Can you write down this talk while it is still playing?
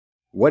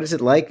What is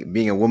it like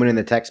being a woman in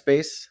the tech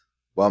space?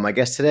 Well, my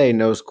guest today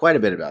knows quite a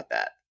bit about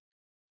that.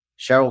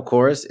 Cheryl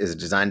Couris is a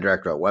design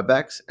director at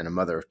WebEx and a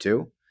mother of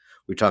two.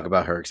 We talk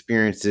about her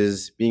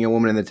experiences being a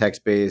woman in the tech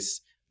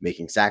space,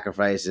 making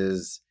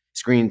sacrifices,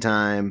 screen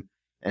time,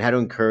 and how to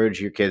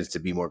encourage your kids to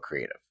be more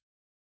creative.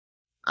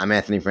 I'm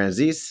Anthony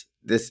Franzese.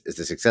 This is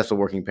the Successful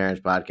Working Parents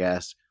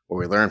podcast, where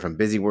we learn from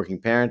busy working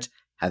parents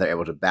how they're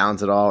able to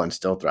balance it all and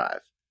still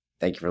thrive.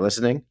 Thank you for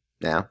listening.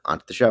 Now, on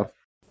to the show.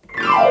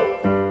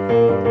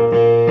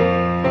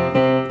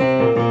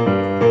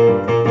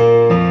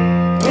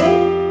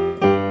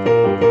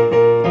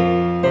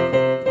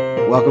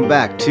 Welcome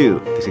back to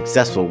the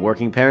Successful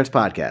Working Parents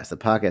podcast, the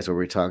podcast where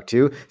we talk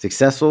to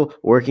successful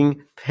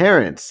working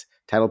parents,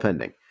 title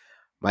pending.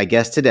 My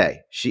guest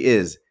today, she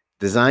is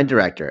design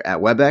director at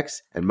WebEx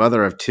and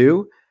mother of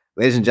two.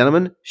 Ladies and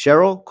gentlemen,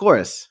 Cheryl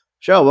Couris.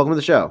 Cheryl, welcome to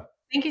the show.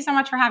 Thank you so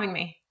much for having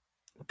me.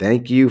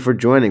 Thank you for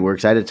joining. We're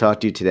excited to talk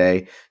to you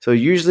today. So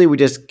usually we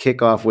just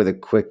kick off with a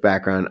quick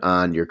background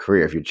on your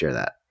career, if you'd share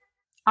that.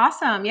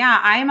 Awesome. Yeah,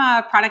 I'm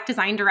a product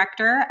design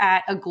director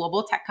at a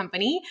global tech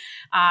company.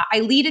 I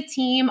lead a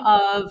team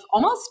of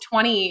almost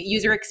 20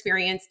 user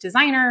experience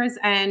designers,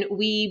 and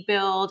we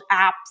build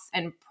apps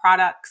and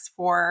products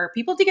for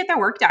people to get their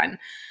work done.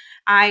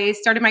 I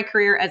started my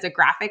career as a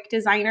graphic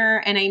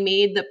designer, and I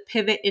made the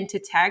pivot into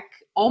tech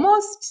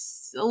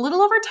almost a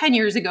little over 10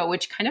 years ago,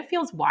 which kind of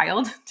feels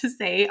wild to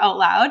say out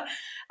loud.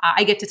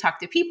 I get to talk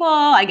to people,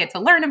 I get to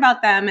learn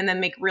about them, and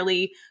then make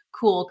really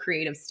cool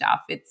creative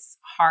stuff. It's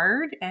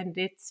hard and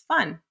it's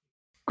fun.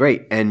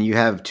 Great. And you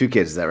have two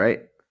kids, is that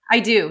right? I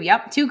do.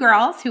 Yep. Two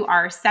girls who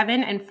are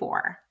 7 and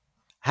 4.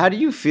 How do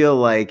you feel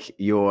like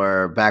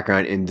your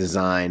background in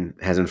design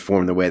has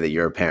informed the way that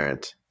you're a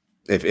parent,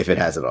 if it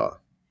has at all?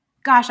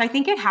 Gosh, I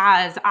think it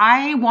has.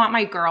 I want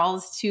my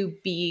girls to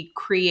be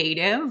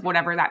creative,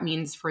 whatever that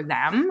means for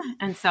them.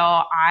 And so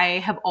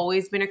I have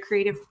always been a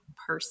creative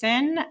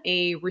person,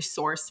 a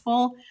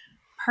resourceful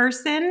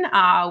person.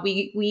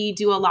 We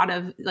do a lot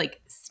of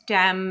like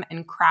STEM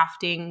and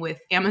crafting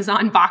with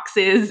Amazon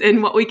boxes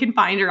and what we can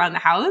find around the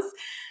house.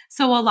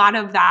 So a lot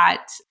of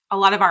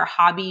our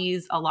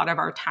hobbies, a lot of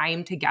our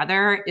time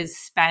together is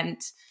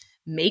spent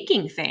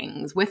making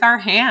things with our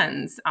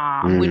hands,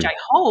 which I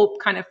hope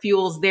kind of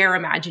fuels their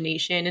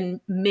imagination and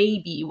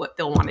maybe what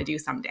they'll want to do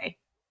someday.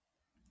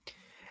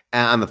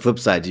 And on the flip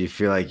side, do you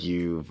feel like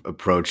you've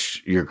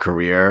approached your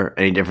career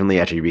any differently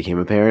after you became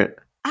a parent?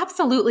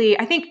 Absolutely.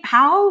 I think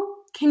how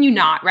can you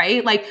not,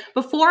 right? Like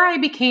before I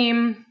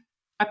became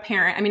a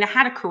parent, I mean, I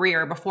had a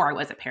career before I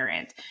was a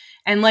parent.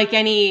 And like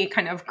any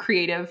kind of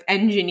creative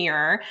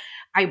engineer,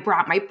 I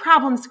brought my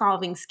problem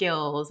solving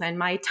skills and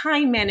my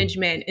time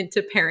management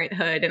into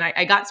parenthood. And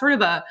I got sort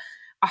of a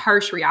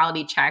harsh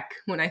reality check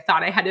when I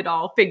thought I had it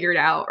all figured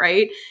out,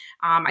 right?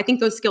 I think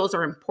those skills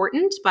are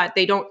important, but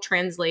they don't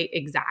translate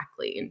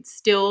exactly. And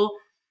still,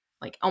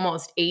 like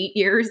almost 8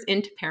 years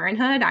into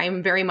parenthood, I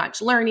am very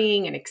much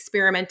learning and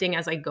experimenting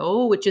as I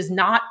go, which is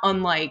not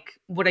unlike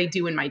what I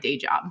do in my day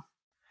job.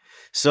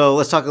 So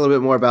let's talk a little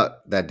bit more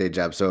about that day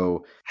job.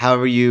 So how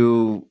are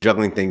you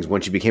juggling things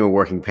once you became a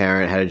working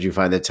parent? How did you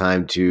find the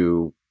time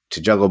to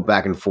juggle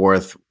back and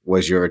forth?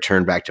 Was your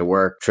return back to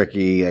work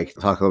tricky? Like,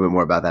 talk a little bit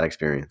more about that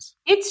experience.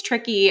 It's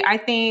tricky. I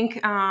think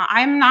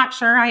I'm not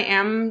sure I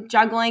am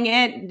juggling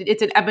it.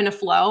 It's an ebb and a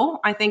flow.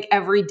 I think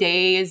every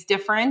day is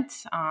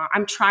different.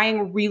 I'm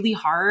trying really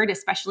hard,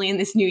 especially in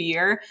this new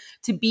year,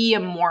 to be a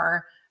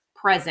more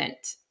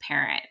present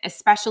parent,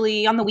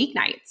 especially on the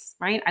weeknights,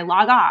 right? I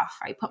log off,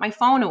 I put my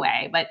phone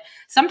away, but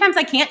sometimes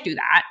I can't do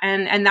that.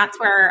 And that's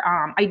where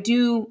I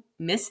do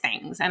miss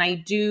things and I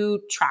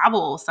do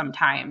travel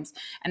sometimes,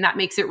 and that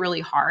makes it really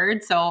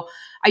hard. So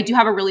I do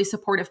have a really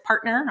supportive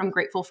partner. I'm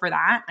grateful for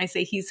that. I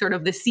say he's sort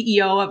of the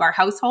CEO of our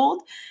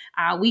household.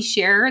 We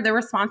share the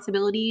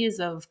responsibilities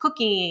of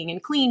cooking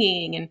and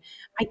cleaning, and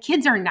my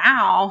kids are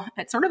now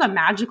at sort of a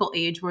magical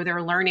age where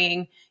they're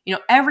learning,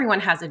 everyone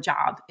has a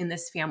job in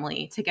this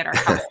family to get our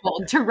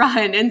household to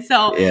run. And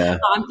so,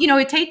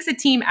 it takes a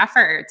team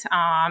effort.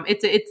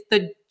 It's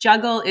the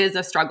juggle is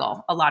a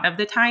struggle a lot of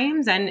the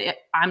times. And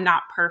I'm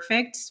not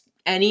perfect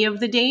any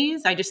of the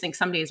days. I just think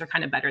some days are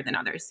kind of better than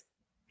others.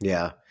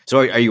 Yeah. So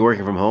are you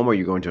working from home or are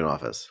you going to an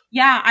office?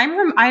 Yeah,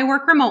 I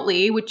work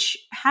remotely, which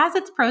has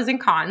its pros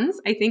and cons.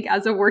 I think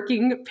as a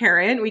working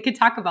parent, we could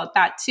talk about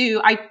that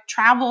too. I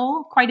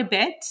travel quite a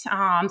bit.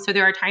 So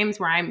there are times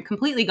where I'm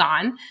completely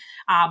gone.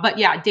 But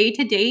yeah, day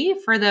to day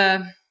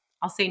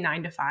I'll say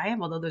 9 to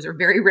 5, although those are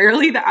very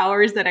rarely the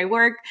hours that I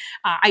work.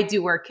 I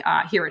do work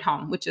here at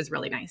home, which is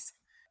really nice.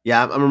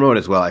 Yeah, I'm remote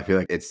as well. I feel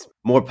like it's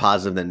more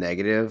positive than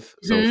negative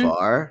so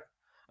far.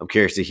 I'm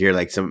curious to hear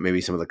like some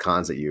of the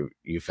cons that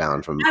you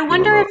found from. I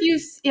wonder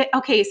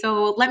if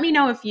so let me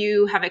know if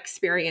you have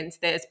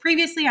experienced this.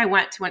 Previously, I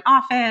went to an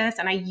office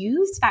and I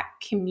used that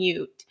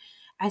commute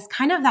as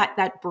kind of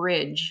that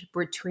bridge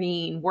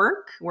between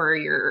work where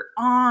you're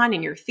on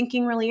and you're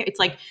thinking really, it's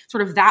like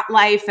sort of that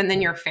life and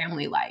then your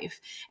family life.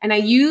 And I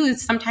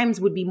use sometimes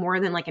would be more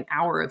than like an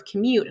hour of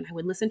commute, and I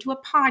would listen to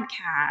a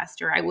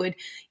podcast, or I would,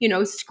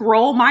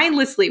 scroll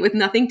mindlessly with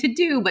nothing to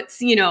do. But,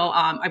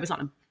 I was on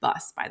a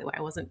bus, by the way.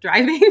 I wasn't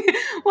driving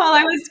while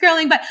I was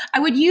scrolling, but I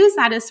would use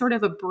that as sort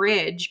of a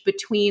bridge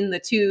between the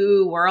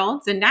two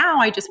worlds. And now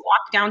I just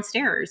walk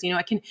downstairs.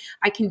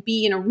 I can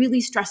be in a really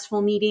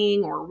stressful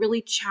meeting or a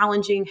really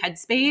challenging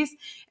headspace,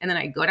 and then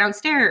I go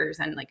downstairs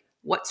and like,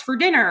 what's for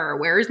dinner?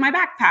 Where's my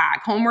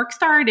backpack? Homework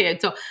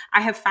started. So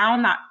I have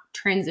found that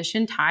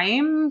transition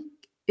time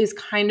is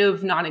kind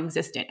of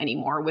non-existent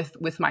anymore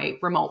with my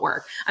remote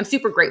work. I'm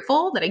super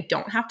grateful that I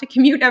don't have to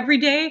commute every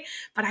day,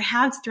 but I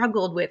have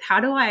struggled with how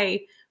do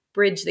I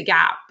bridge the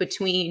gap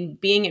between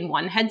being in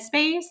one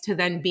headspace to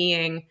then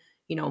being,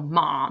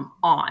 mom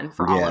on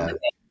for all of the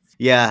things.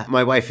 Yeah,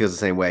 my wife feels the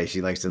same way.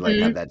 She likes to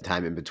have that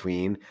time in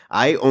between.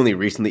 I only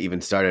recently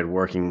even started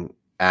working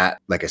at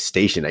like a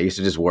station. I used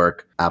to just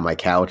work on my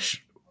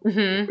couch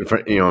in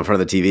front of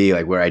the TV,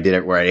 like where I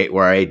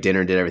ate dinner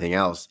and did everything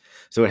else.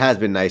 So it has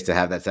been nice to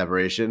have that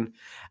separation.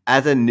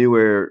 As a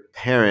newer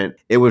parent,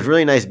 it was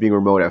really nice being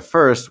remote at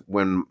first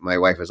when my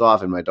wife was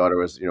off and my daughter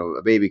was,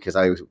 a baby, because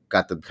I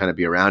got to kind of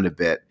be around a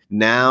bit.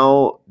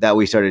 Now that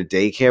we started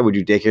daycare, we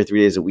do daycare 3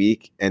 days a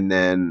week. And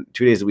then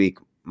 2 days a week,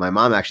 my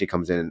mom actually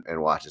comes in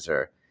and watches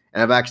her.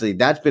 And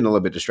that's been a little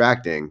bit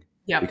distracting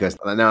because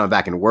now I'm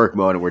back in work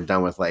mode and we're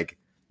done with like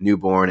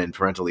newborn and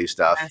parental leave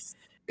stuff. Yes.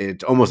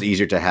 It's almost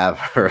easier to have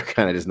her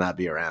kind of just not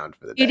be around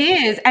for the day. It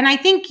is. And I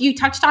think you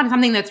touched on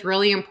something that's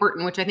really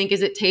important, which I think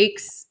is it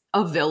takes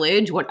a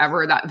village,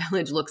 whatever that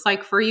village looks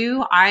like for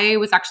you. I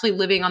was actually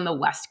living on the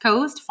West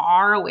Coast,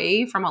 far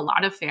away from a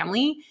lot of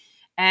family.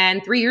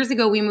 And 3 years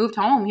ago, we moved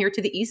home here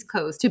to the East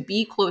Coast to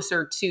be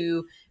closer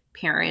to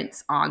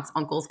parents, aunts,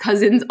 uncles,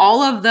 cousins,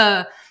 all of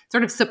the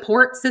sort of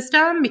support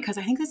system, because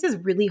I think this is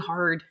really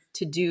hard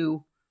to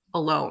do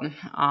alone.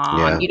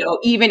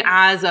 Even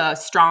as a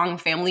strong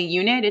family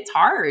unit, it's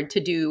hard to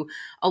do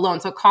alone.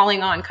 So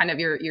calling on kind of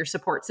your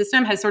support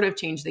system has sort of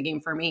changed the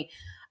game for me.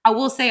 I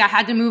will say I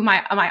had to move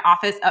my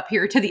office up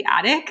here to the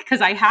attic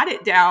because I had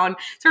it down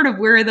sort of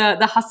where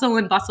the hustle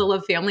and bustle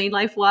of family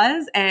life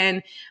was.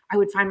 And I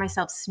would find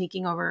myself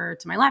sneaking over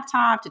to my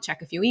laptop to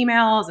check a few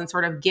emails and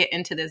sort of get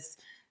into this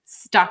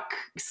stuck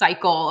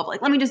cycle of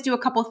like, let me just do a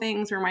couple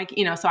things where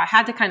so I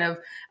had to kind of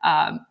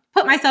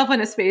put myself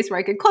in a space where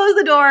I could close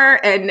the door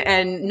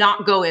and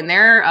not go in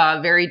there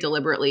very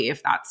deliberately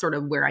if that's sort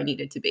of where I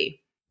needed to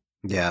be.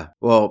 Yeah.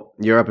 Well,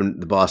 you're up in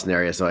the Boston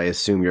area, so I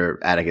assume your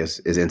attic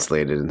is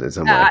insulated in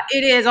some way.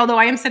 It is, although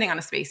I am sitting on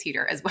a space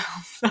heater as well.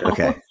 So.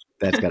 Okay.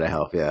 That's got to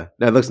help. Yeah.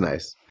 No, it looks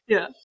nice.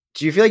 Yeah.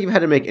 Do you feel like you've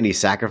had to make any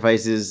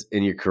sacrifices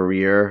in your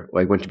career,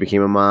 like when you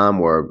became a mom,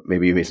 or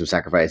maybe you made some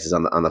sacrifices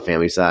on the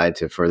family side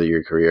to further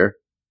your career?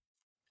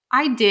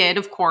 I did,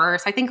 of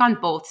course. I think on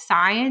both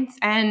sides.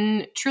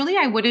 And truly,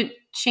 I wouldn't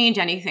change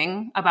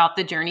anything about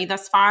the journey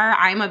thus far.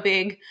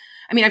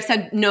 I've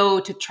said no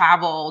to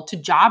travel, to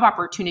job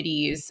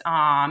opportunities,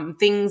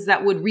 things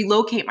that would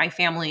relocate my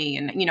family.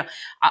 And,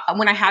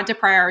 when I had to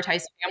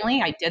prioritize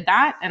family, I did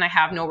that and I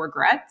have no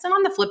regrets. And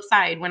on the flip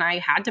side, when I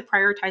had to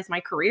prioritize my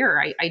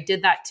career, I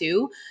did that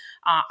too.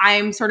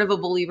 I'm sort of a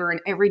believer in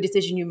every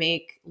decision you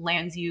make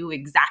lands you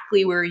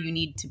exactly where you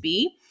need to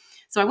be.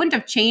 So I wouldn't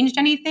have changed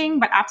anything,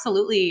 but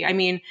absolutely.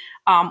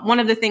 One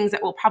of the things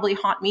that will probably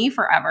haunt me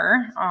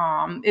forever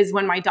is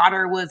when my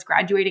daughter was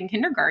graduating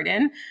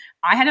kindergarten,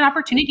 I had an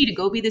opportunity to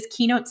go be this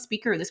keynote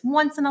speaker, this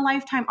once in a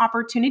lifetime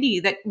opportunity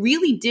that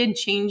really did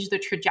change the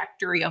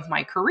trajectory of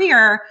my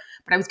career,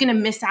 but I was going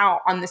to miss out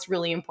on this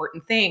really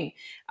important thing.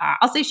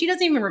 I'll say she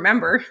doesn't even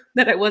remember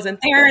that I wasn't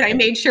there. And I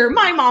made sure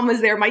my mom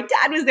was there, my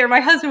dad was there,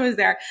 my husband was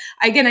there.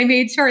 Again, I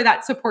made sure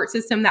that support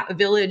system, that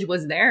village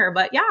was there.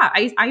 But yeah,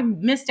 I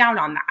missed out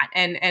on that.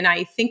 And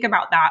I think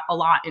about that a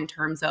lot in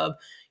terms of,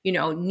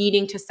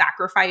 needing to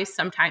sacrifice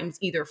sometimes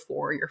either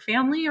for your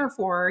family or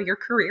for your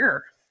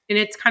career. And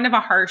it's kind of a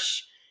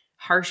harsh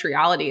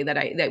reality that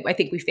I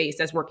think we face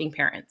as working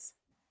parents.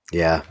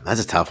 Yeah,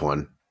 that's a tough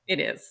one. It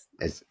is.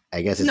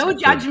 I guess it's no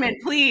judgment,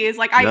 please.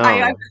 Like no.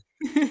 I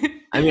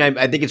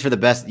I think it's for the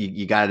best.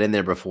 You got it in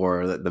there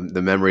before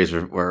the memories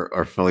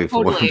were fully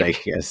formed. I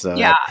guess. So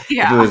yeah.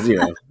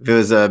 If it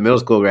was a middle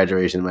school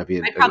graduation, it might be.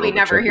 I'd probably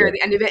never hear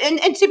the end of it.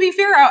 And to be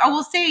fair, I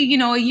will say,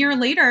 a year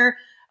later,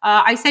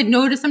 I said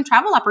no to some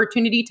travel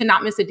opportunity to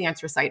not miss a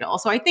dance recital.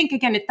 So I think,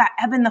 again, it's that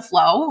ebb and the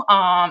flow.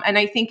 And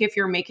I think if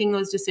you're making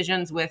those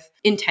decisions with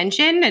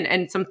intention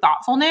and some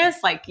thoughtfulness,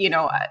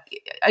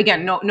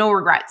 again, no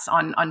regrets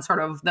on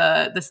sort of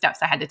the steps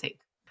I had to take.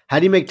 How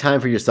do you make time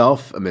for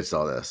yourself amidst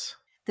all this?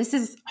 This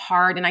is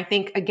hard. And I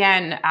think,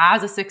 again,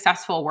 as a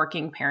successful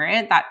working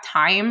parent, that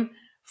time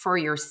for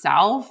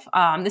yourself,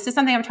 this is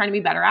something I'm trying to be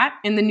better at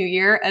in the new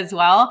year as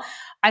well.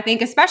 I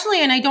think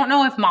especially, and I don't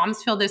know if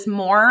moms feel this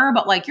more,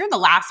 but you're the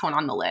last one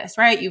on the list,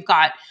 right? You've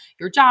got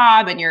your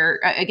job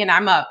and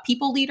I'm a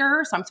people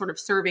leader. So I'm sort of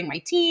serving my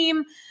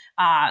team.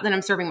 then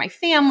I'm serving my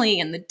family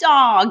and the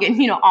dog and,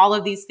 all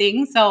of these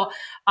things. So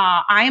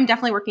I am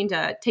definitely working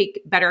to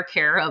take better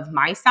care of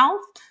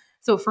myself.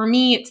 So for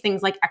me, it's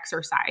things like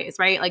exercise,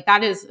 right? Like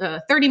that is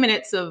 30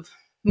 minutes of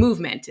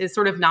movement is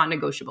sort of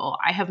non-negotiable.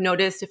 I have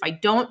noticed if I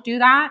don't do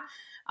that,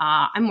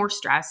 I'm more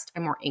stressed,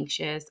 I'm more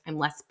anxious, I'm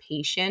less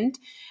patient.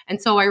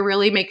 And so I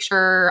really make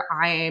sure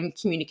I'm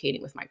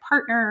communicating with my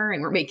partner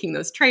and we're making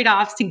those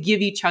trade-offs to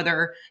give each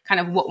other kind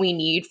of what we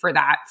need for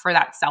that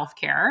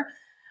self-care.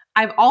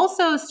 I've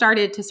also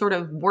started to sort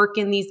of work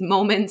in these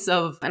moments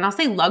of, and I'll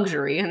say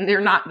luxury, and they're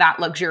not that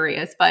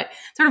luxurious, but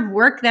sort of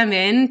work them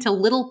into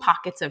little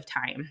pockets of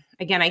time.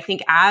 Again, I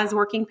think as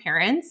working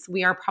parents,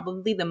 we are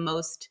probably the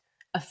most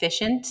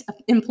efficient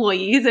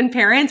employees and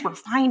parents. We're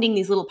finding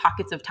these little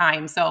pockets of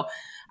time. So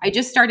I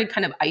just started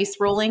kind of ice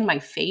rolling my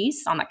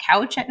face on the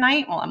couch at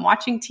night while I'm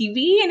watching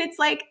TV. And it's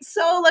like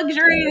so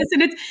luxurious.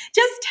 And it's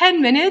just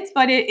 10 minutes,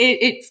 but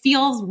it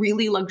feels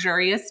really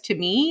luxurious to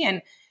me.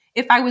 And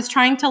if I was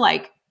trying to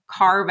like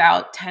carve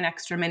out 10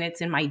 extra minutes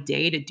in my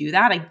day to do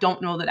that, I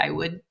don't know that I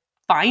would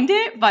find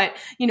it, but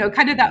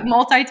kind of that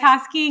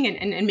multitasking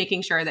and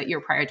making sure that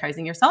you're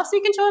prioritizing yourself so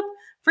you can show up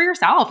for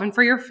yourself and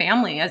for your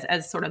family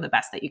as sort of the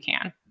best that you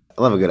can.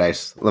 I love a good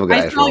ice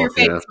Ice roll roll. your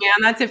face, man.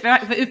 That's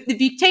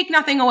if you take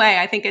nothing away,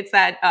 I think it's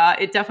that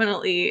it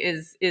definitely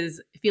is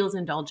feels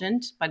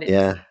indulgent, but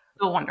it's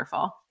so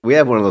wonderful. We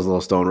have one of those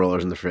little stone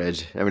rollers in the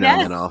fridge. Every now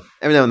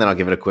and then I'll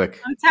give it a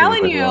quick. I'm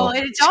telling you,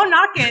 don't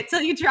knock it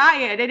till you try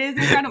it. It is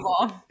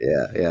incredible.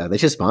 Yeah. They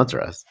should sponsor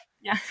us.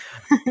 Yeah.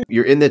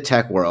 You're in the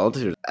tech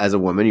world as a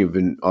woman. You've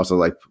been also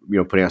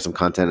putting out some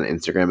content on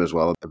Instagram as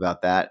well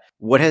about that.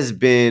 What has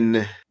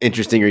been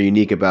interesting or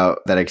unique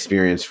about that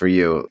experience for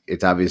you?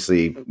 It's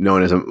obviously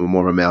known as a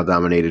more of a male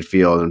dominated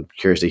field. I'm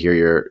curious to hear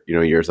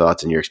your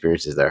thoughts and your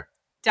experiences there.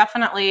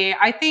 Definitely.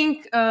 I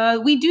think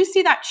we do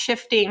see that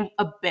shifting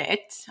a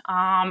bit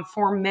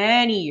for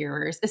many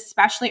years,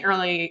 especially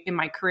early in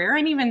my career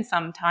and even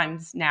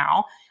sometimes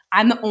now.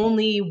 I'm the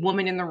only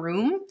woman in the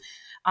room.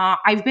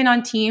 I've been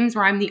on teams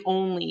where I'm the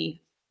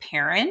only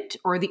parent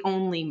or the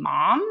only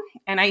mom.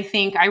 And I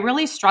think I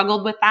really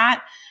struggled with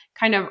that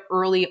kind of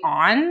early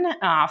on,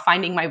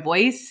 finding my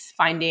voice,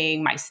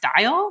 finding my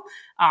style,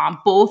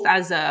 both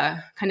as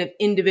a kind of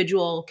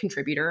individual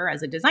contributor,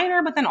 as a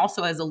designer, but then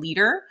also as a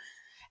leader.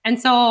 And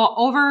so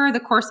over the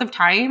course of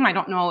time, I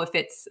don't know if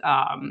it's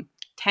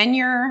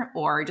tenure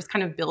or just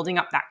kind of building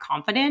up that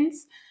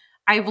confidence,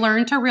 I've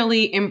learned to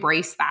really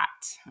embrace that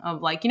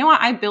of like,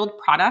 I build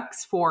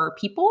products for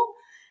people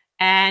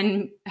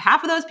and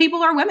half of those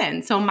people are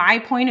women. So my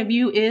point of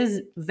view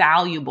is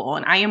valuable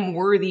and I am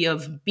worthy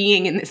of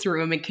being in this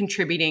room and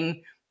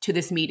contributing to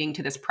this meeting,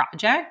 to this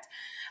project.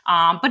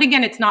 But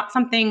again, it's not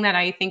something that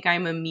I think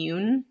I'm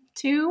immune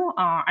to.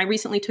 I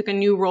recently took a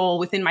new role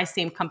within my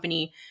same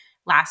company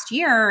last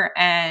year.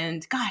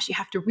 And gosh, you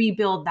have to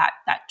rebuild that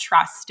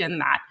trust and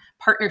that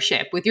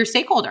partnership with your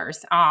stakeholders.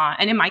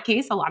 And in my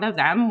case, a lot of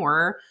them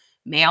were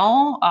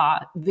male,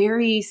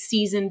 very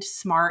seasoned,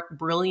 smart,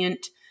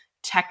 brilliant,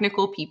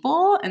 technical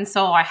people. And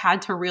so I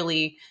had to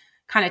really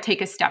kind of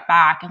take a step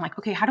back and like,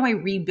 okay, how do I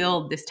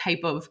rebuild this type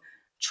of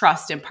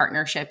trust and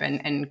partnership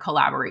and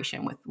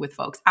collaboration with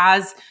folks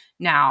as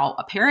now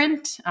a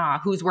parent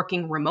who's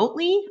working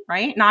remotely,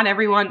 right? Not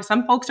everyone,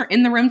 some folks are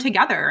in the room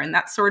together. And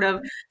that's sort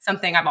of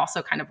something I've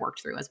also kind of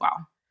worked through as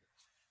well.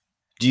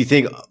 Do you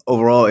think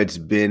overall it's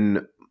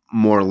been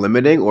more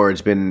limiting or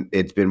it's been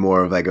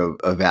more of like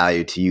a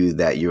value to you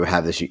that you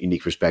have this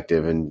unique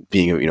perspective and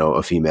being,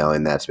 a female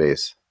in that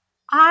space?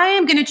 I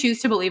am going to choose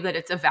to believe that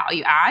it's a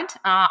value add.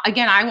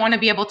 Again, I want to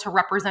be able to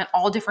represent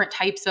all different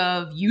types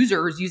of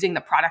users using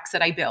the products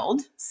that I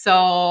build.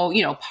 So,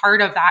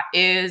 part of that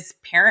is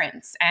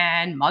parents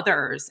and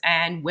mothers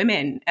and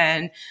women.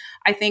 And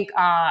I think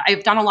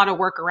I've done a lot of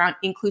work around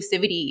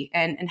inclusivity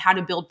and how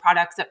to build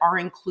products that are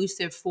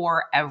inclusive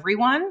for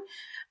everyone.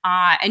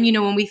 And,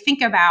 when we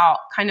think about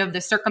kind of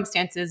the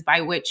circumstances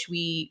by which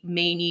we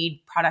may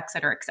need products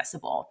that are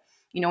accessible,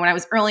 when I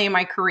was early in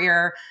my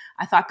career,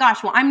 I thought,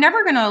 gosh, well, I'm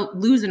never going to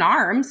lose an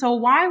arm. So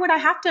why would I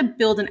have to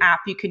build an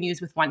app you can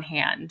use with one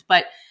hand?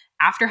 But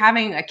after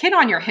having a kid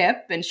on your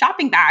hip and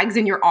shopping bags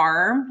in your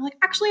arm, like,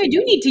 actually, I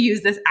do need to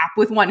use this app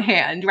with one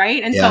hand,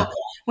 right? And so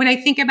when I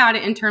think about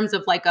it in terms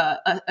of like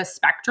a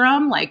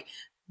spectrum, like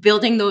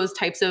building those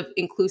types of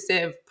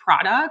inclusive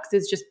products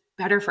is just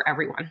better for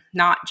everyone,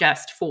 not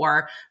just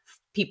for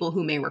people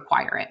who may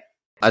require it.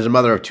 As a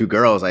mother of two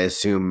girls, I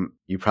assume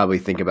you probably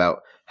think about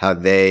how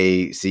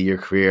they see your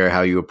career,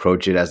 how you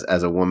approach it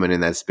as a woman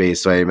in that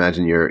space. So I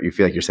imagine you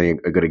feel like you're setting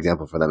a good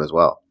example for them as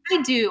well.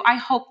 I do. I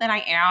hope that I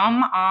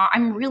am.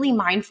 I'm really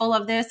mindful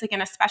of this,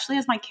 again, especially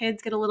as my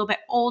kids get a little bit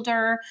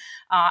older,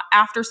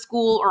 after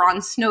school or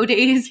on snow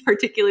days,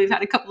 particularly. We've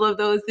had a couple of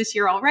those this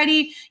year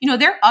already.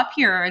 They're up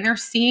here and they're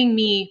seeing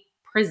me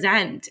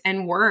present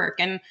and work.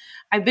 And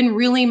I've been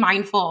really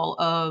mindful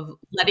of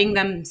letting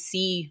them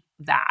see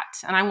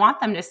that. And I want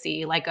them to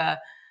see like a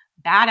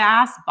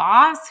badass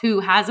boss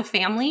who has a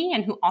family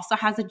and who also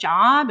has a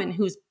job and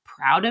who's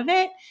proud of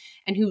it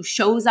and who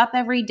shows up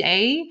every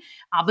day,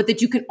 but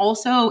that you can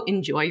also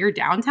enjoy your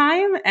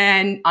downtime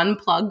and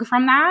unplug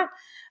from that.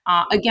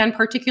 Again,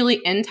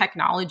 particularly in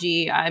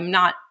technology, I'm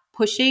not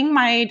pushing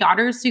my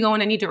daughters to go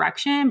in any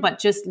direction, but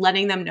just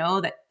letting them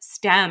know that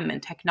STEM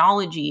and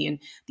technology and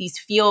these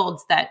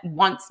fields that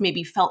once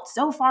maybe felt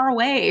so far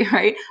away,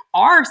 right,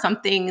 are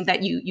something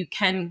that you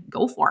can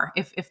go for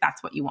if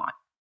that's what you want.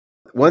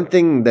 One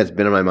thing that's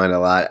been on my mind a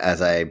lot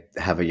as I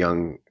have a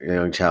young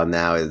child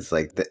now is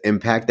like the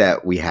impact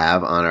that we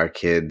have on our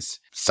kids'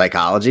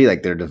 psychology,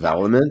 like their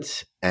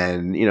development.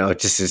 And,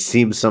 it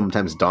seems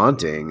sometimes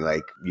daunting.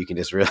 Like you can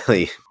just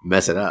really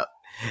mess it up.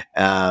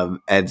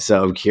 And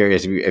so I'm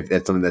curious if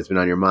that's something that's been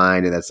on your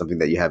mind and that's something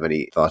that you have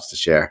any thoughts to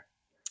share.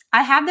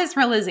 I had this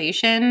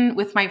realization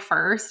with my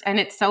first, and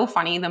it's so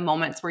funny the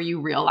moments where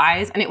you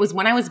realize, and it was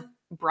when I was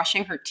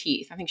brushing her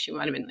teeth. I think she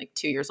might have been like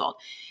 2 years old.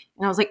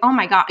 And I was like, oh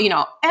my God,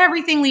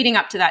 everything leading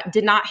up to that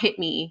did not hit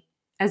me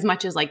as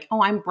much as like,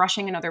 oh, I'm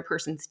brushing another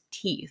person's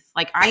teeth.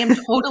 Like I am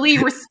totally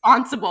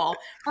responsible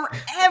for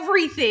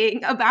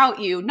everything about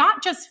you,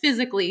 not just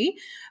physically,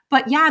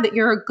 but yeah, that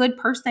you're a good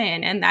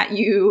person and that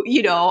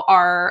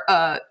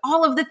are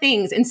all of the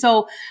things. And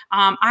so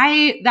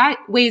that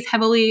weighs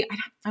heavily.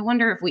 I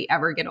wonder if we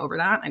ever get over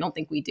that. I don't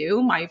think we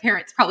do. My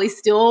parents probably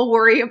still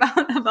worry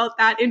about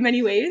that in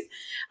many ways.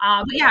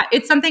 But yeah,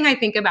 it's something I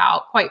think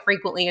about quite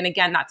frequently. And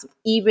again, that's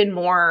even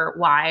more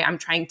why I'm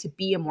trying to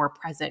be a more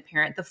present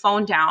parent, the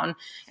phone down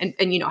and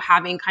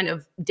having kind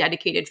of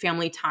dedicated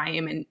family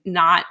time and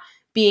not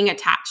being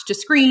attached to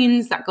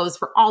screens. That goes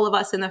for all of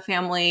us in the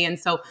family. And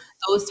so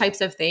those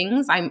types of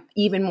things I'm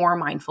even more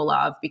mindful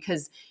of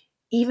because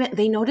even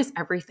they notice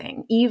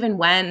everything, even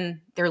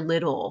when they're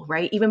little,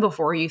 right? Even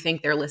before you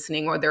think they're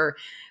listening or they're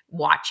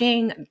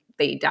watching,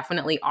 they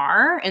definitely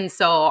are. And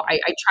so I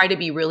try to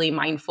be really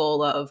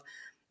mindful of,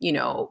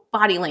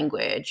 body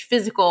language,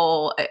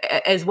 physical,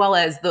 as well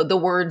as the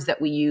words that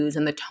we use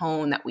and the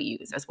tone that we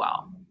use as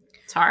well.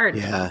 It's hard.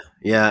 Yeah.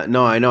 Yeah.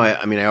 No, I know.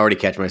 I mean, I already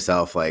catch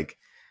myself like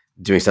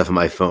doing stuff on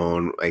my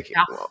phone, like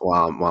Yeah.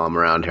 while I'm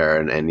around her.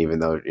 And even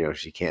though,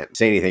 she can't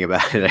say anything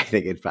about it, I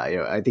think it's probably,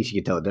 I think she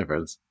can tell the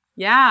difference.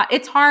 Yeah,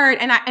 it's hard.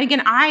 And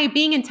I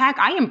being in tech,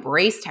 I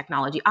embrace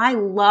technology. I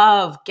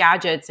love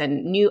gadgets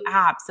and new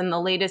apps and the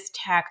latest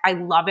tech. I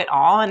love it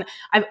all. And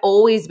I've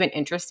always been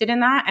interested in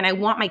that. And I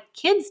want my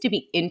kids to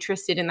be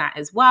interested in that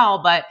as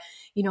well. But,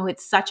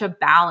 it's such a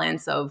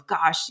balance of,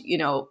 gosh,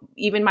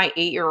 even my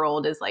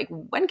 8-year-old is like,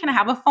 when can I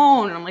have a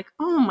phone? And I'm like,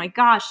 oh my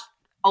gosh,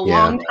 a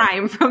long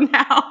time from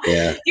now,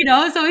 Yeah.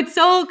 So it's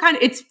so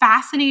it's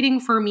fascinating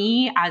for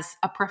me as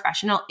a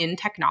professional in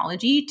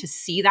technology to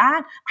see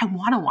that. I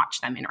want to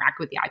watch them interact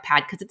with the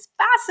iPad because it's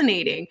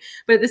fascinating.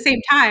 But at the same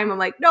time, I'm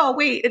like, no,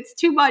 wait, it's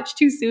too much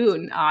too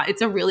soon.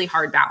 It's a really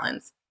hard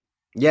balance.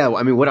 Yeah. Well,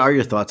 I mean, what are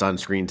your thoughts on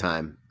screen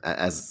time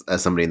as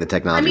somebody in the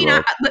technology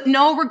world? But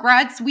no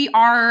regrets. We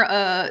are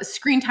a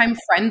screen time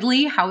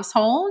friendly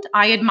household.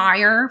 I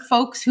admire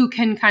folks who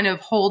can kind of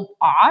hold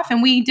off,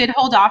 and we did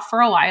hold off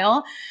for a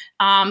while.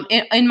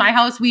 In my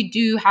house, we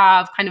do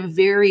have kind of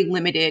very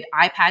limited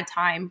iPad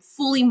time,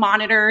 fully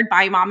monitored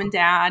by mom and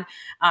dad.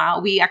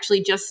 We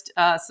actually just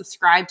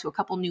subscribed to a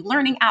couple new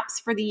learning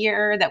apps for the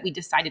year that we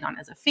decided on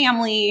as a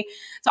family.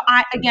 So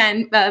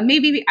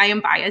maybe I am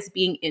biased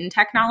being in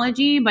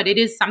technology, but it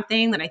is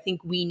something that I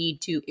think we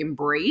need to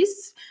embrace.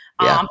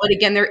 Yeah. But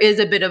again, there is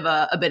a bit of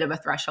a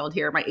threshold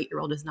here. My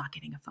 8-year-old is not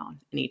getting a phone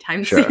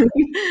anytime Sure. soon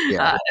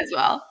Yeah. as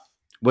well.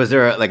 Was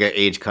there like an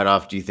age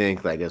cutoff, do you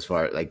think? Like as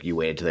far like you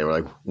waited till they were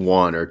like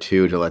 1 or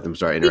 2 to let them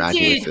start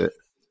interacting with it?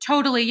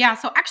 Totally. Yeah.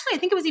 So actually, I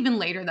think it was even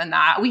later than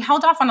that. We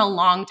held off on a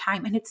long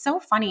time. And it's so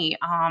funny.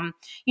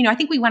 I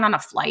think we went on a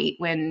flight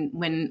when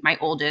my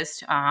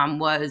oldest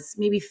was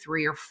maybe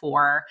 3 or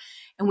 4.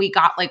 And we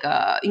got like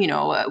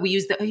we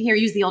use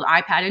the old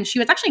iPad. And she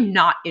was actually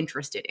not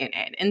interested in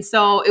it. And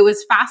so it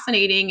was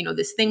fascinating,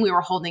 this thing we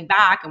were holding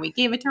back, and we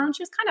gave it to her, and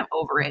she was kind of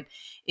over it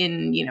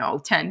in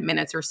 10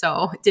 minutes or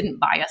so. It didn't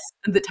buy us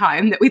the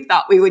time that we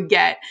thought we would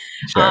get.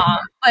 Sure.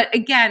 But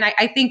again,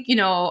 I think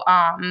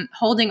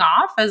holding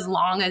off as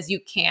long as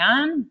you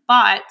can,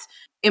 but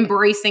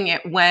embracing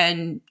it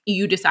when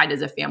you decide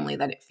as a family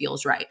that it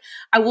feels right.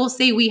 I will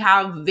say we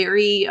have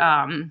very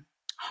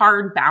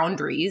hard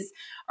boundaries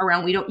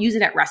around. We don't use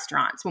it at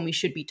restaurants when we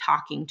should be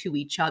talking to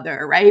each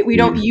other, right? We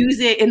don't use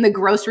it in the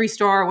grocery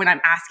store when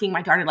I'm asking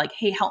my daughter, like,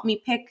 hey, help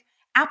me pick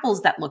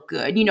apples that look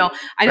good.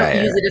 I don't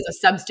use it as a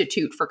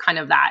substitute for kind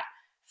of that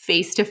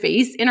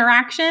face-to-face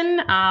interaction.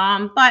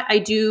 But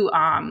I do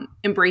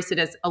embrace it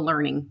as a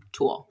learning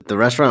tool. The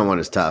restaurant one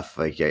is tough.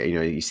 Like,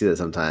 you see that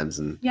sometimes.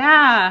 And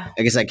yeah,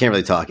 I guess I can't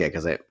really talk yet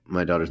because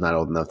my daughter's not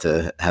old enough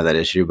to have that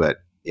issue. But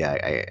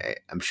yeah,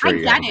 I'm sure I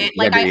get it.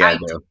 Like I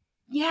do.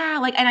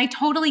 Yeah, and I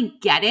totally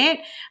get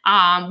it.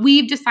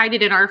 We've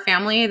decided in our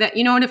family that,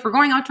 if we're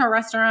going out to a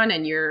restaurant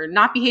and you're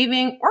not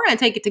behaving, we're going to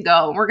take it to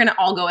go. We're going to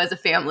all go as a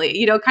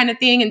family, kind of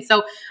thing. And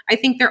so I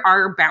think there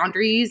are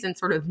boundaries and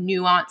sort of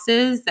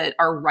nuances that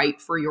are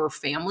right for your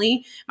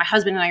family. My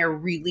husband and I are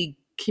really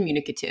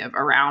communicative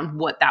around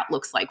what that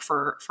looks like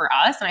for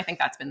us. And I think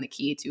that's been the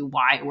key to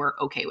why we're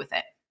okay with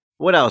it.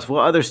 What else?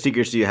 What other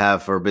secrets do you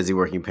have for busy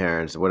working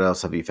parents? What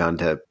else have you found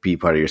to be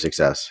part of your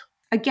success?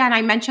 Again,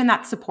 I mentioned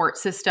that support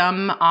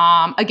system.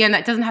 Again,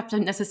 that doesn't have to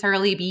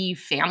necessarily be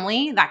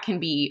family. That can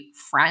be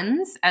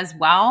friends as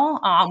well.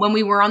 When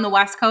we were on the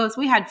West Coast,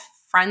 we had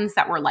friends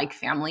that were like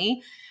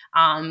family.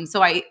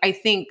 So I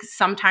think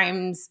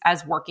sometimes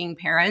as working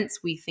parents,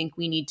 we think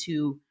we need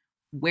to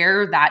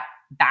wear that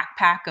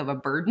backpack of a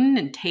burden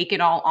and take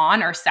it all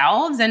on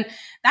ourselves. And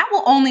that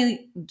will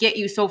only get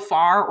you so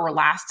far or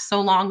last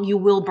so long. You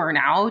will burn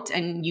out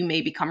and you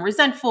may become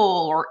resentful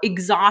or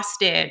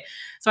exhausted.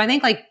 So I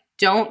think like,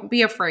 don't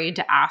be afraid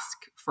to ask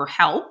for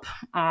help.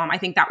 I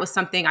think that was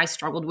something I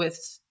struggled with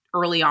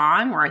early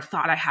on, where I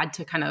thought I had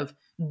to kind of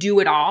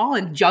do it all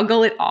and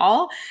juggle it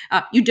all.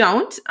 You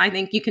don't. I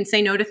think you can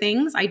say no to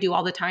things. I do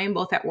all the time,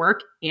 both at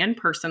work and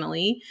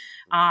personally.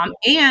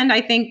 And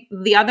I think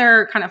the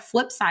other kind of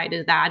flip side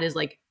of that is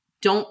like,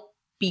 don't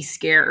be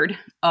scared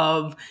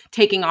of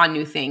taking on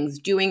new things,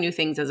 doing new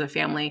things as a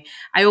family.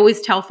 I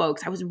always tell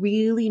folks I was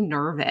really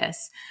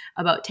nervous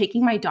about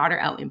taking my daughter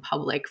out in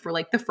public for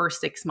like the first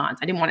 6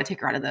 months. I didn't want to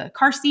take her out of the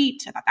car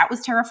seat. I thought that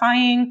was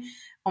terrifying.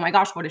 Oh my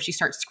gosh, what if she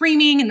starts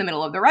screaming in the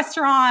middle of the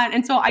restaurant?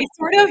 And so I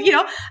sort of,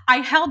 I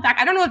held back.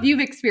 I don't know if you've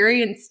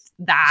experienced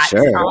that.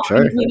 Sure.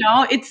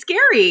 It's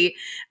scary.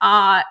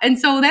 And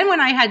so then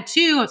when I had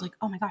two, I was like,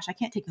 oh my gosh, I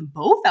can't take them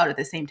both out at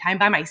the same time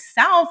by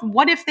myself.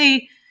 What if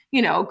they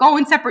go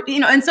in separate,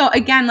 and so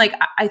again, like,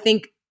 I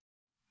think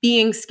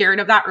being scared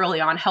of that early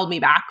on held me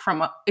back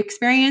from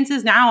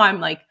experiences. Now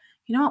I'm like,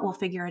 you know what, we'll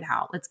figure it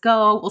out. Let's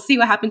go. We'll see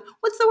what happens.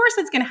 What's the worst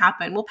that's going to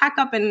happen? We'll pack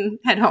up and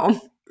head home.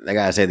 I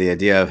gotta say, the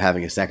idea of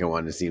having a second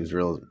one just seems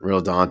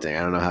real daunting. I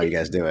don't know how you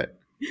guys do it.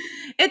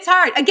 It's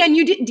hard. Again,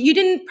 you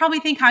didn't probably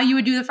think how you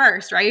would do the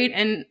first, right?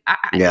 And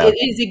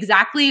It is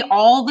exactly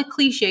all the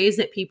cliches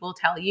that people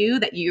tell you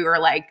that you are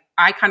like,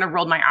 I kind of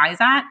rolled my eyes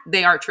at.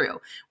 They are true.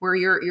 Where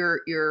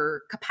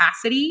your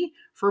capacity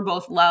for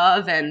both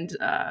love and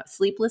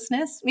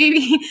sleeplessness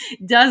maybe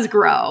does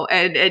grow,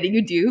 and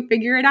you do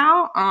figure it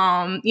out.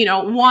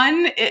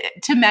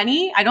 To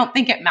many, I don't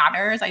think it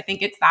matters. I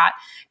think it's that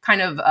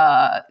kind of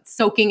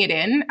soaking it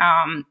in.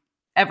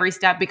 Every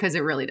step, because it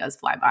really does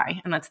fly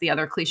by. And that's the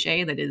other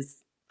cliche that is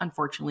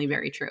unfortunately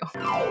very true.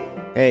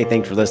 Hey,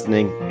 thanks for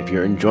listening. If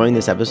you're enjoying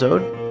this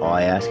episode, all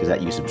I ask is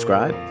that you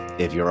subscribe.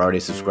 If you're already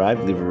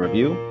subscribed, leave a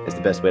review. It's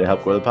the best way to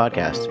help grow the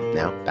podcast.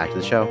 Now, back to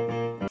the show.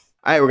 All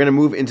right, we're going to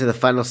move into the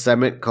final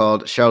segment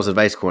called Cheryl's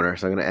Advice Corner.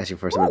 So I'm going to ask you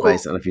for some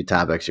advice on a few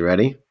topics. You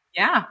ready?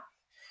 Yeah.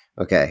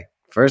 Okay.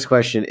 First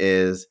question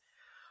is,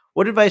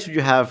 what advice would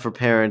you have for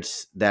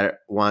parents that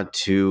want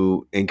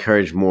to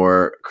encourage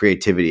more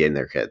creativity in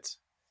their kids?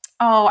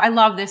 Oh, I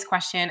love this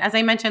question. As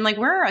I mentioned, like,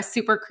 we're a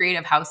super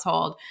creative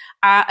household.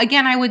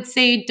 Again, I would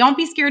say don't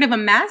be scared of a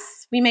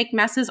mess. We make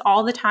messes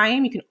all the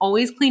time. You can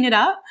always clean it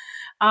up.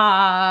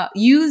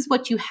 Use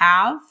what you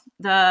have.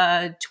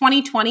 The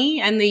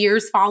 2020 and the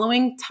years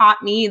following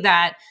taught me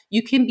that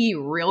you can be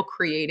real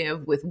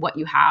creative with what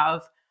you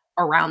have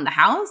around the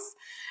house.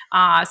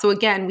 So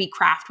again, we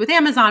craft with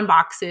Amazon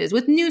boxes,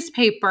 with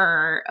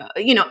newspaper,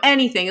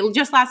 anything.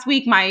 Just last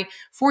week, my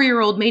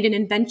 4-year-old made an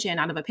invention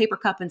out of a paper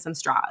cup and some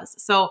straws.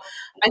 So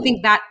I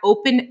think that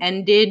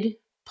open-ended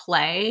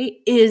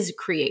play is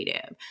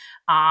creative.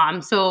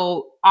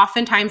 So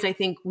oftentimes I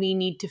think we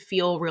need to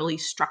feel really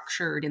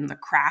structured in the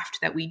craft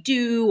that we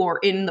do or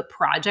in the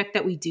project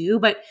that we do.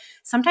 But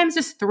sometimes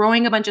just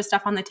throwing a bunch of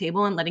stuff on the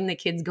table and letting the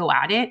kids go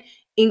at it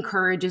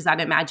encourages that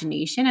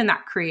imagination and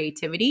that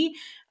creativity.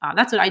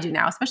 That's what I do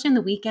now, especially in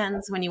the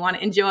weekends when you want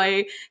to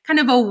enjoy kind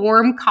of a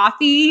warm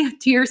coffee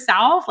to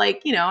yourself.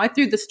 Like, I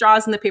threw the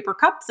straws in the paper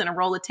cups and a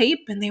roll of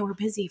tape, and they were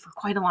busy for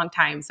quite a long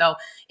time. So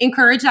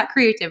encourage that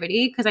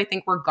creativity, because I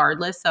think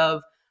regardless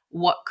of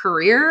what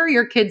career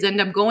your kids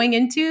end up going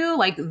into,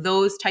 like,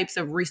 those types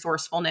of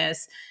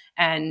resourcefulness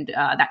and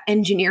that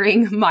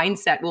engineering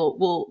mindset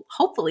will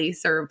hopefully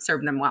serve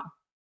them well.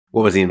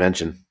 What was the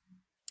invention?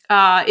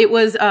 It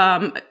was,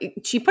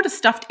 she put a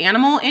stuffed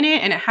animal in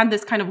it, and it had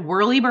this kind of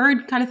whirly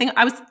bird kind of thing.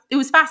 It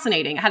was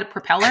fascinating. It had a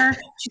propeller.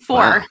 She's 4.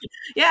 Wow.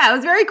 Yeah, it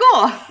was very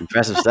cool.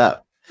 Impressive stuff.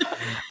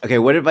 Okay.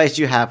 What advice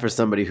do you have for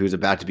somebody who's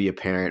about to be a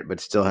parent, but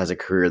still has a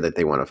career that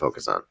they want to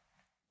focus on?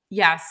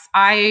 Yes,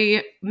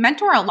 I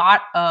mentor a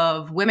lot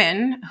of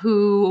women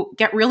who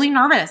get really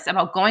nervous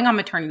about going on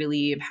maternity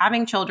leave,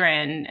 having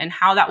children, and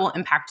how that will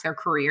impact their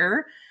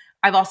career.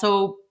 I've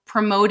also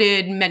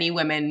promoted many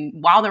women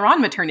while they're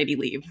on maternity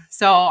leave.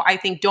 So I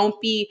think don't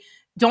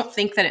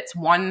think that it's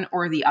one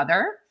or the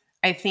other.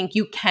 I think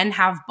you can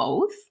have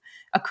both,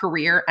 a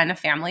career and a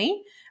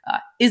family.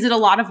 Is it a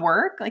lot of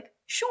work? Like,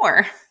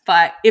 sure.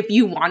 But if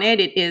you want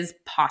it, it is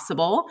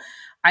possible.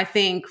 I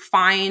think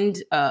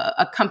find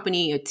a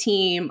company, a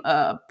team,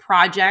 a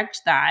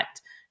project that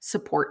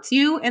supports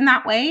you in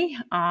that way.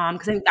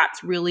 Because I think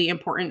that's really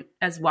important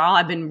as well.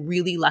 I've been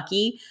really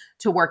lucky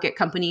to work at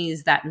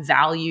companies that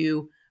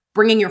value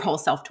bringing your whole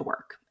self to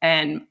work.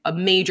 And a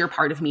major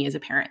part of me is a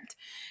parent.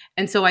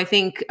 And so I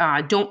think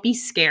don't be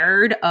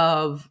scared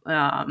of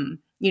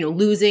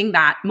losing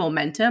that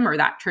momentum or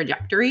that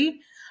trajectory.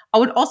 I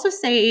would also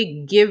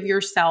say give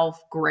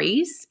yourself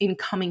grace in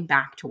coming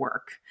back to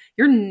work.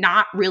 You're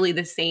not really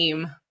the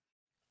same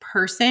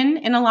person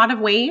in a lot of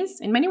ways.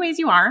 In many ways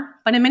you are,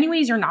 but in many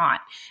ways you're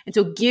not. And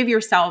so give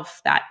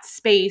yourself that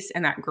space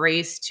and that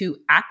grace to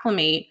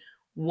acclimate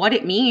what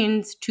it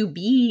means to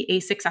be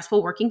a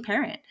successful working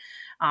parent.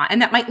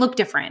 And that might look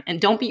different. And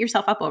don't beat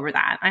yourself up over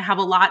that. I have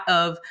a lot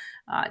of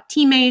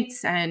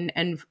teammates and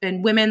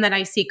women that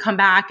I see come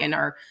back and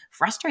are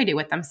frustrated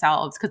with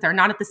themselves because they're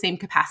not at the same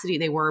capacity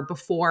they were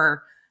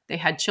before they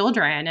had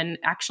children. And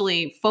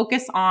actually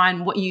focus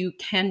on what you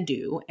can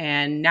do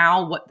and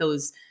now what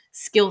those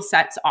skill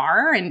sets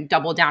are and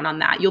double down on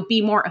that. You'll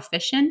be more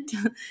efficient.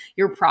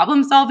 Your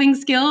problem solving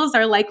skills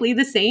are likely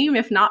the same,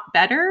 if not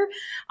better.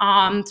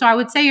 So I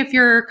would say if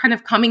you're kind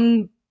of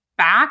coming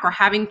back or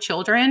having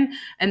children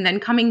and then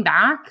coming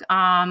back,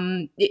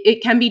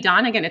 it can be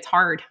done. Again, it's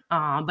hard,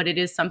 but it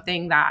is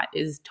something that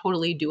is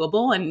totally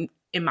doable. And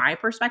in my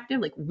perspective,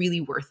 like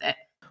really worth it.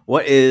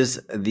 What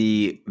is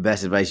the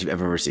best advice you've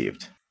ever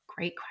received?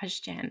 Great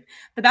question.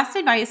 The best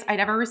advice I'd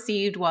ever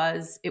received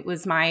was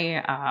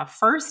my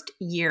first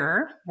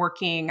year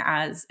working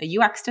as a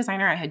UX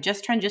designer. I had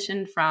just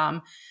transitioned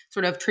from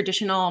sort of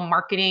traditional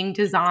marketing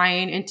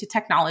design into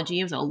technology.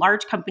 It was a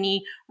large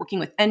company working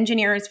with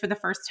engineers for the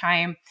first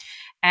time.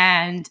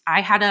 And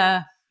I had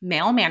a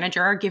male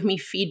manager give me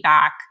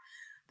feedback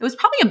that was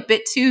probably a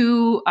bit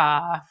too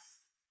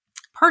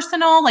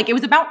personal. Like it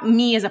was about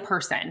me as a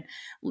person,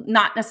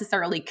 not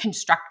necessarily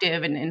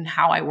constructive in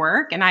how I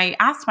work. And I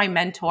asked my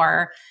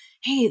mentor,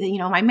 hey,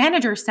 my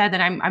manager said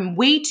that I'm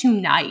way too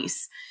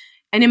nice.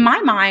 And in my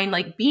mind,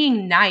 like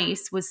being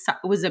nice was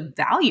a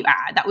value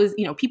add. That was,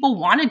 people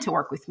wanted to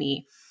work with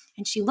me.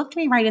 And she looked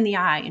me right in the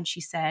eye and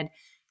she said,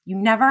 you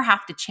never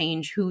have to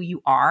change who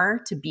you are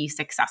to be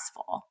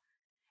successful.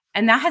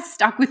 And that has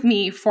stuck with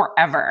me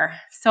forever.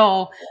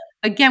 So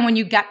again, when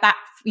you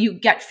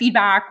get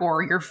feedback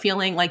or you're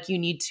feeling like you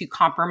need to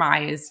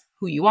compromise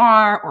who you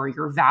are or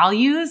your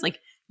values, like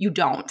you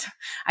don't.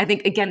 I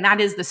think, again, that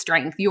is the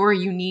strength. Your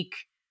unique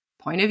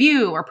point of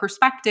view or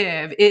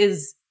perspective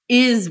is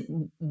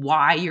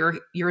why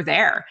you're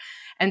there.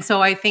 And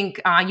so I think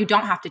you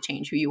don't have to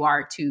change who you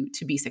are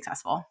to be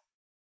successful.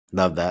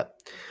 Love that.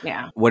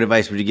 Yeah. What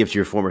advice would you give to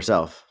your former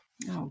self?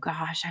 Oh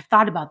gosh, I've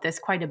thought about this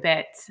quite a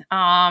bit.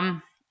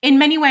 In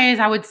many ways,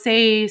 I would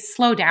say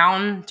slow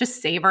down,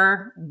 just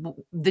savor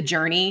the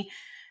journey.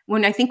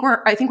 I think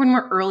when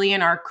we're early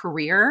in our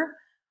career,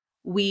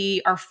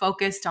 we are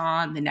focused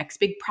on the next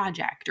big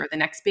project or the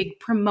next big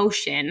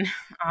promotion.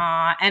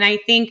 And I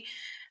think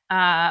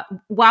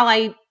while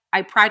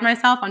I pride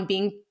myself on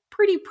being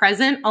pretty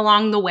present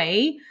along the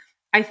way,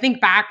 I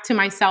think back to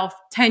myself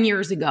 10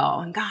 years ago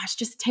and gosh,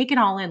 just take it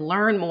all in,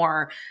 learn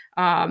more,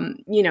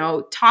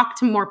 talk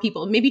to more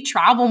people, maybe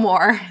travel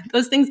more.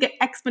 Those things get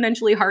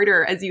exponentially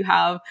harder as you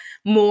have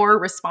more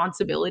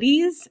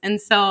responsibilities. And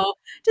so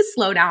just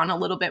slow down a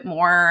little bit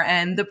more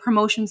and the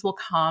promotions will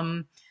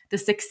come, the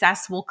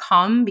success will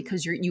come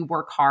because you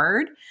work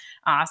hard.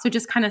 So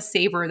just kind of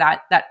savor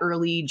that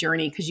early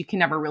journey because you can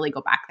never really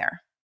go back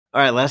there. All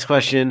right, last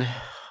question.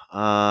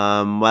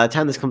 By the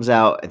time this comes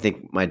out, I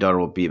think my daughter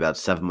will be about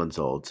 7 months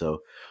old.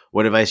 So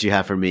what advice do you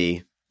have for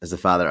me as the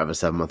father of a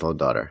 7-month-old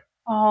daughter?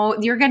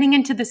 Oh, you're getting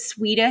into the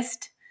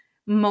sweetest,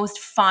 most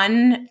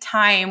fun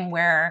time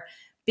where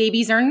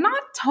babies are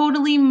not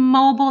totally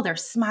mobile. They're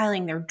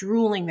smiling, they're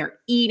drooling, they're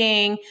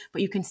eating,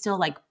 but you can still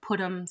like put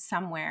them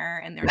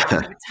somewhere and they're not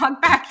going to talk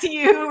back to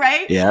you,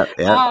 right? Yeah.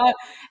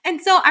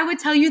 And so I would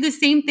tell you the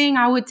same thing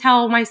I would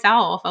tell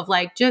myself of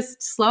like,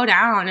 just slow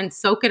down and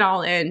soak it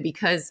all in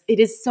because it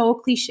is so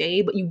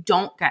cliche, but you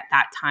don't get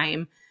that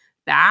time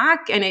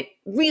back. And it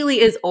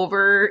really is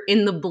over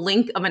in the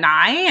blink of an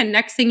eye. And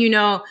next thing you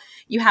know,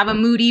 you have a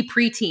moody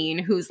preteen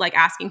who's like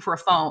asking for a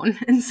phone.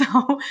 And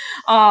so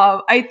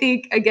I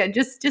think, again,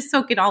 just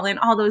soak it all in,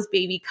 all those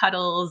baby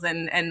cuddles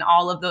and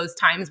all of those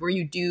times where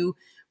you do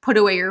put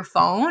away your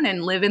phone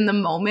and live in the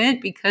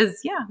moment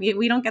because,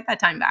 we don't get that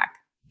time back.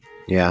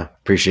 Yeah,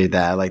 appreciate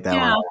that. I like that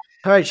one.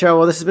 All right, Cheryl.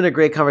 Well, this has been a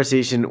great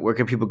conversation. Where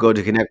can people go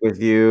to connect with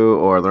you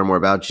or learn more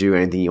about you?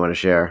 Anything you want to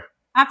share?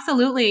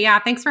 Absolutely. Yeah.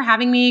 Thanks for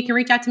having me. You can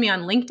reach out to me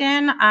on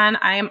LinkedIn and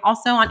I am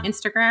also on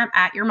Instagram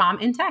at Your Mom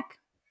in Tech.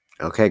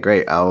 Okay,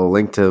 great. I'll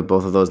link to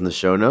both of those in the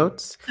show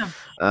notes.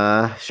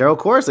 Cheryl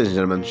Couris, ladies and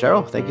gentlemen.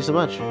 Cheryl, thank you so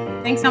much.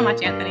 Thanks so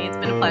much, Anthony. It's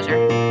been a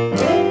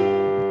pleasure.